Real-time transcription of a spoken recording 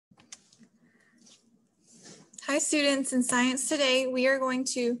Hi students, in Science Today, we are going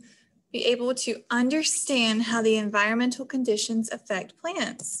to be able to understand how the environmental conditions affect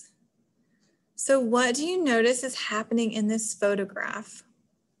plants. So what do you notice is happening in this photograph?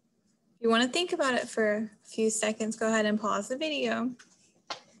 If you want to think about it for a few seconds, go ahead and pause the video.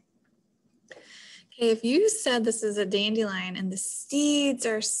 Okay, if you said this is a dandelion and the seeds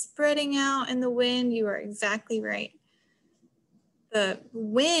are spreading out in the wind, you are exactly right. The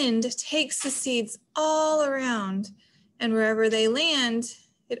wind takes the seeds all around, and wherever they land,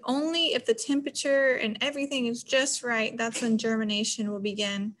 if the temperature and everything is just right, that's when germination will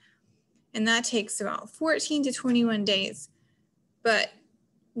begin. And that takes about 14 to 21 days. But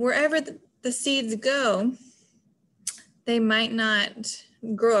wherever the seeds go, they might not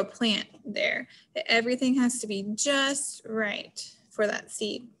grow a plant there. Everything has to be just right for that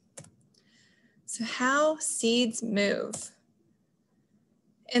seed. So how seeds move.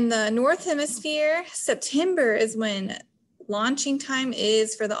 In the North Hemisphere, September is when launching time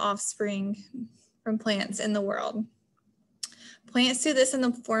is for the offspring from plants in the world. Plants do this in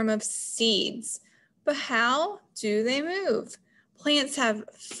the form of seeds, but how do they move? Plants have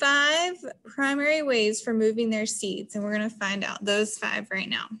 5 primary ways for moving their seeds, and we're going to find out those 5 right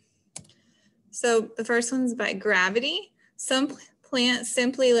now. So the first one's by gravity. Some plants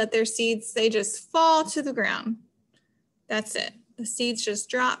simply let their seeds, they just fall to the ground. That's it. The seeds just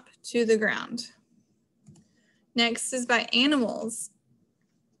drop to the ground. Next is by animals.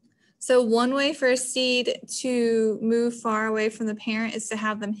 So one way for a seed to move far away from the parent is to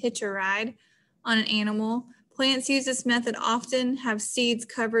have them hitch a ride on an animal. Plants use this method often have seeds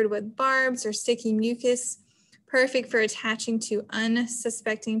covered with barbs or sticky mucus, perfect for attaching to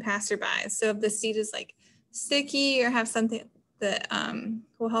unsuspecting passerbys. So if the seed is like sticky or have something that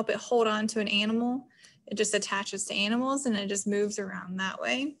will help it hold on to an animal, it just attaches to animals and it just moves around that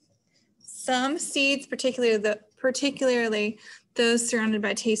way. Some seeds, particularly those surrounded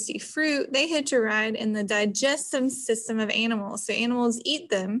by tasty fruit, they hitch a ride in the digestive system of animals. So animals eat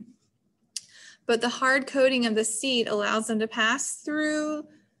them, but the hard coating of the seed allows them to pass through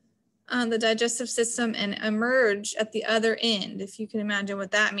the digestive system and emerge at the other end, if you can imagine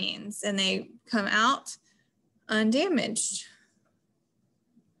what that means. And they come out undamaged.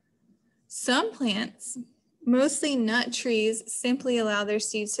 Some plants, mostly nut trees, simply allow their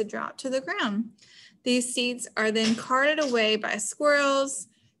seeds to drop to the ground. These seeds are then carted away by squirrels,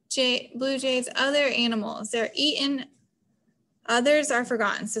 blue jays, other animals. They're eaten, others are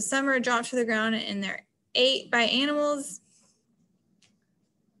forgotten. So some are dropped to the ground and they're ate by animals.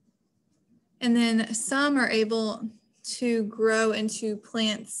 And then some are able to grow into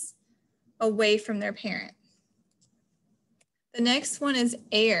plants away from their parent. The next one is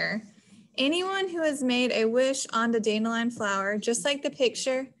air. Anyone who has made a wish on the dandelion flower, just like the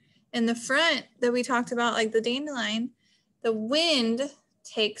picture in the front that we talked about, like the dandelion, the wind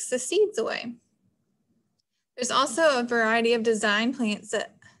takes the seeds away. There's also a variety of design plants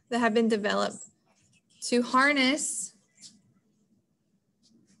that have been developed to harness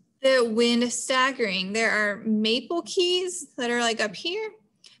the wind staggering. There are maple keys that are like up here.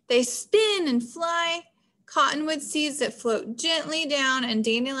 They spin and fly. Cottonwood seeds that float gently down, and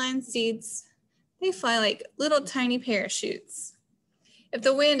dandelion seeds, they fly like little tiny parachutes. If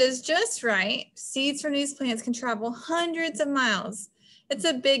the wind is just right, seeds from these plants can travel hundreds of miles. It's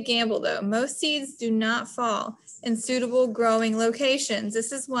a big gamble though. Most seeds do not fall in suitable growing locations.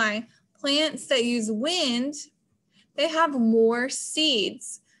 This is why plants that use wind, they have more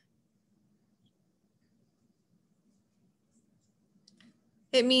seeds.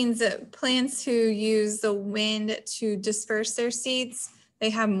 It means that plants who use the wind to disperse their seeds, they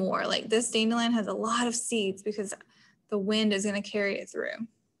have more. Like this dandelion has a lot of seeds because the wind is going to carry it through.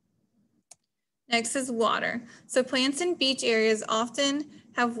 Next is water. So plants in beach areas often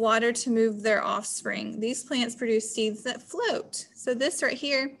have water to move their offspring. These plants produce seeds that float. So this right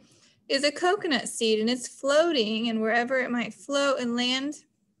here is a coconut seed and it's floating, and wherever it might float and land,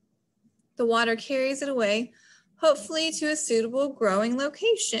 the water carries it away, hopefully to a suitable growing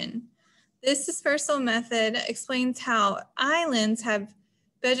location. This dispersal method explains how islands have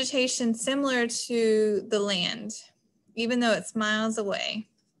vegetation similar to the land, even though it's miles away.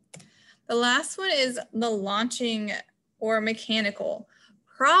 The last one is the launching or mechanical.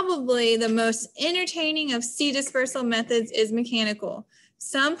 Probably the most entertaining of seed dispersal methods is mechanical.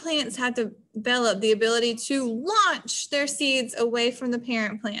 Some plants have developed the ability to launch their seeds away from the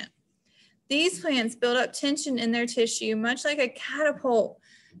parent plant. These plants build up tension in their tissue, much like a catapult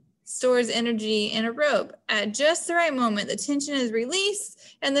stores energy in a rope. At just the right moment, the tension is released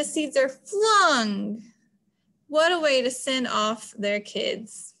and the seeds are flung. What a way to send off their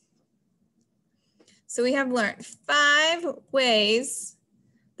kids. So we have learned 5 ways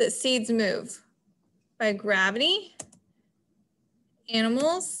that seeds move: by gravity,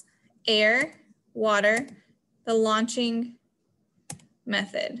 animals, air, water, the launching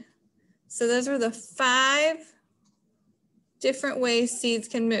method. So those are the 5 different ways seeds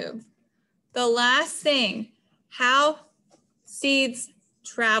can move. The last thing, how seeds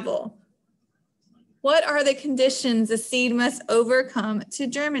travel. What are the conditions a seed must overcome to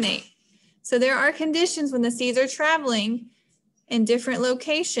germinate? So there are conditions when the seeds are traveling in different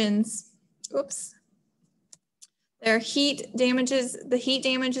locations. Oops. The heat damages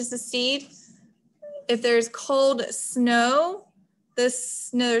the seed. If there's cold snow,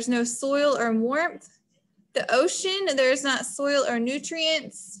 there's no soil or warmth. The ocean, there's not soil or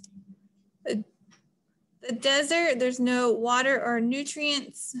nutrients. The desert, there's no water or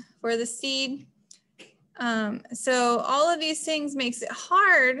nutrients for the seed. So all of these things makes it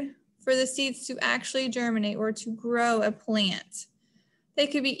hard for the seeds to actually germinate or to grow a plant. They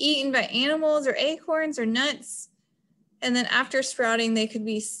could be eaten by animals or acorns or nuts. And then after sprouting, they could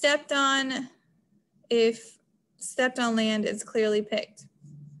be stepped on if stepped on land is clearly picked.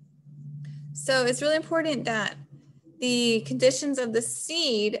 So it's really important that the conditions of the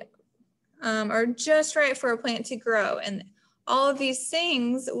seed are just right for a plant to grow. And all of these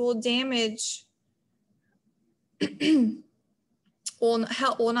things will damage, will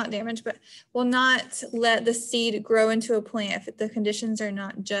not let the seed grow into a plant if the conditions are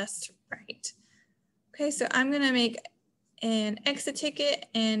not just right. Okay, so I'm gonna make an exit ticket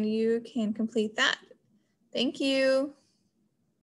and you can complete that. Thank you.